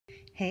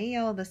Hey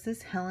y'all, this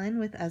is Helen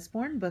with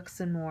Usborne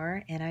Books and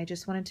More, and I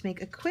just wanted to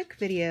make a quick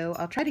video,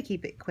 I'll try to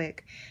keep it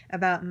quick,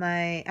 about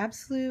my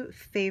absolute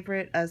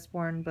favorite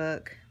Usborne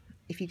book.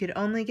 If you could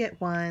only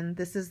get one,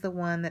 this is the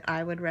one that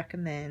I would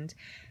recommend.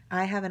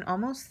 I have an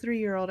almost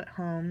 3-year-old at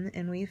home,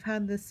 and we've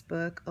had this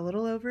book a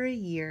little over a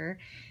year,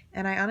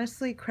 and I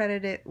honestly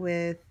credit it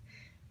with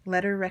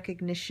letter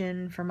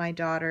recognition for my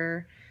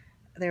daughter.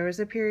 There was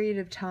a period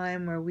of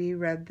time where we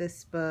read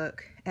this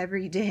book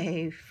every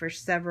day for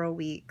several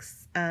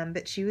weeks,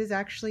 but she was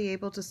actually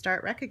able to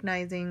start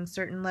recognizing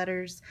certain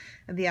letters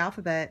of the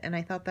alphabet, and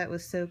I thought that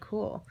was so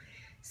cool.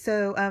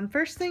 So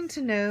first thing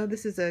to know,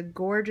 this is a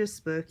gorgeous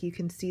book. You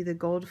can see the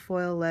gold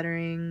foil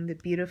lettering, the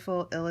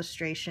beautiful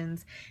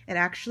illustrations. It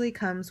actually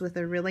comes with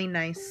a really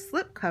nice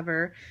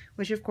slipcover,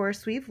 which of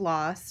course we've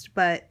lost,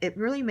 but it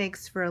really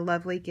makes for a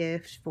lovely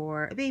gift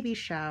for a baby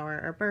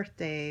shower or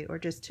birthday, or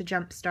just to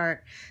jumpstart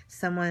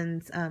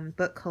someone's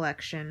book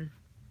collection.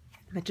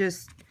 But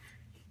just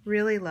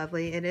really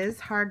lovely. It is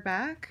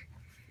hardback.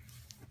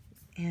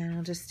 And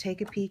I'll just take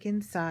a peek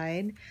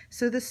inside.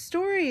 So the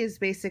story is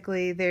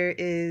basically there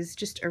is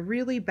just a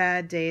really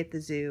bad day at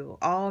the zoo.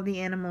 All the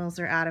animals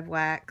are out of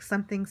whack.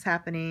 Something's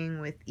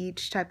happening with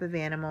each type of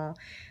animal.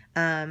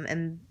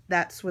 And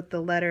that's what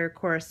the letter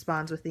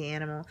corresponds with the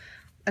animal.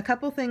 A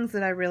couple things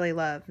that I really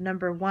love.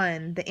 Number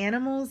one, the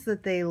animals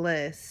that they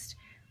list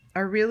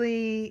are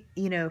really,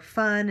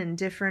 fun and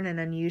different and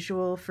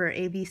unusual for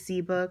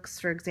ABC books.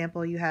 For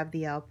example, you have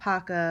the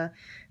alpaca.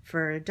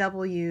 For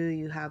W,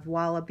 you have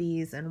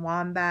wallabies and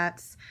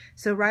wombats.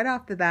 So right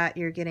off the bat,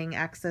 you're getting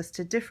access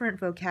to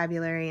different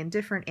vocabulary and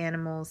different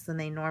animals than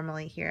they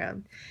normally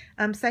hear.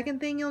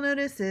 Second thing you'll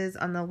notice is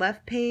on the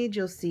left page,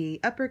 you'll see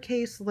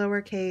uppercase,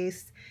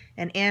 lowercase,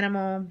 an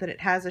animal, but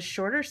it has a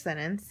shorter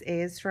sentence.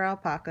 A is for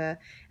alpaca,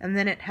 and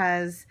then it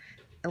has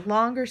a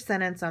longer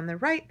sentence on the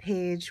right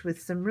page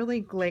with some really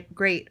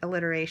great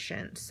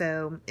alliteration.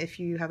 So if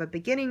you have a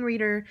beginning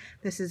reader,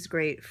 this is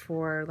great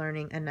for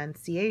learning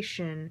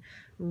enunciation,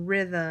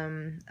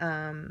 rhythm,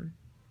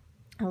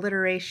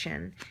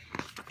 alliteration.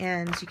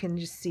 And you can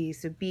just see,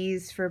 so B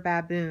is for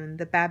baboon.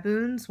 The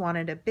baboons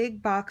wanted a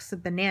big box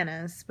of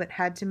bananas, but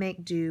had to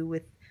make do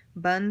with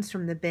buns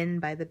from the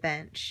bin by the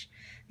bench.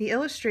 The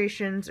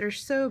illustrations are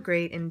so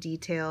great and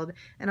detailed,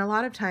 and a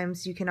lot of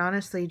times you can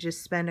honestly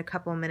just spend a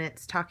couple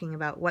minutes talking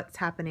about what's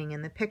happening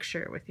in the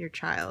picture with your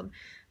child.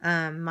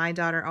 My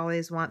daughter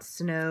always wants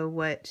to know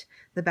what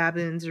the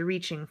baboons are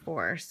reaching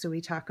for, so we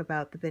talk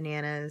about the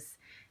bananas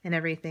and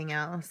everything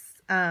else.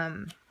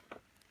 You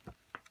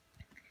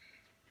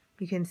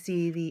can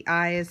see the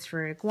I is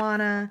for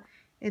iguana.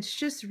 It's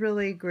just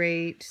really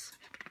great.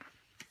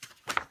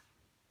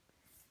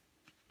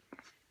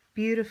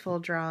 Beautiful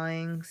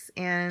drawings,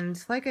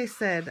 and like I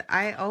said,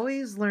 I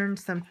always learn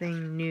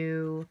something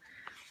new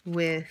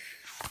with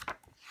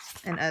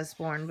an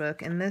Usborne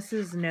book, and this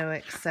is no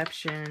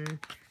exception.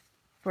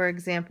 For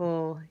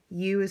example,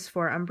 U is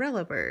for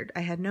umbrella bird. I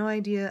had no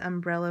idea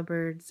umbrella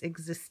birds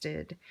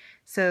existed.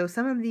 So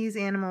some of these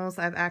animals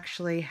I've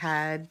actually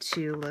had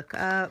to look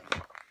up.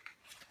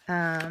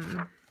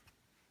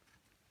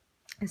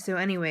 So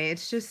anyway,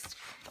 it's just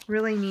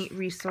really neat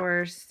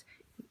resource.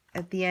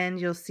 At the end,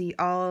 you'll see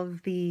all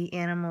of the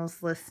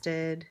animals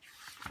listed.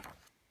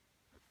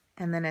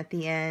 And then at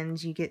the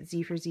end, you get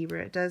Z for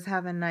zebra. It does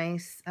have a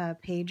nice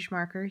page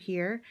marker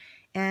here.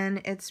 And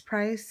it's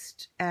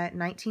priced at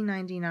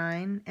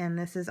 $19.99. And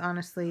this is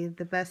honestly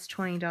the best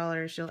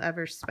 $20 you'll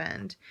ever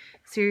spend.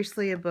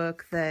 Seriously, a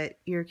book that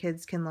your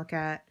kids can look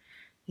at,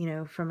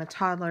 from a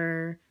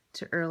toddler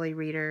to early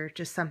reader.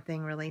 Just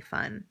something really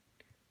fun.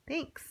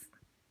 Thanks.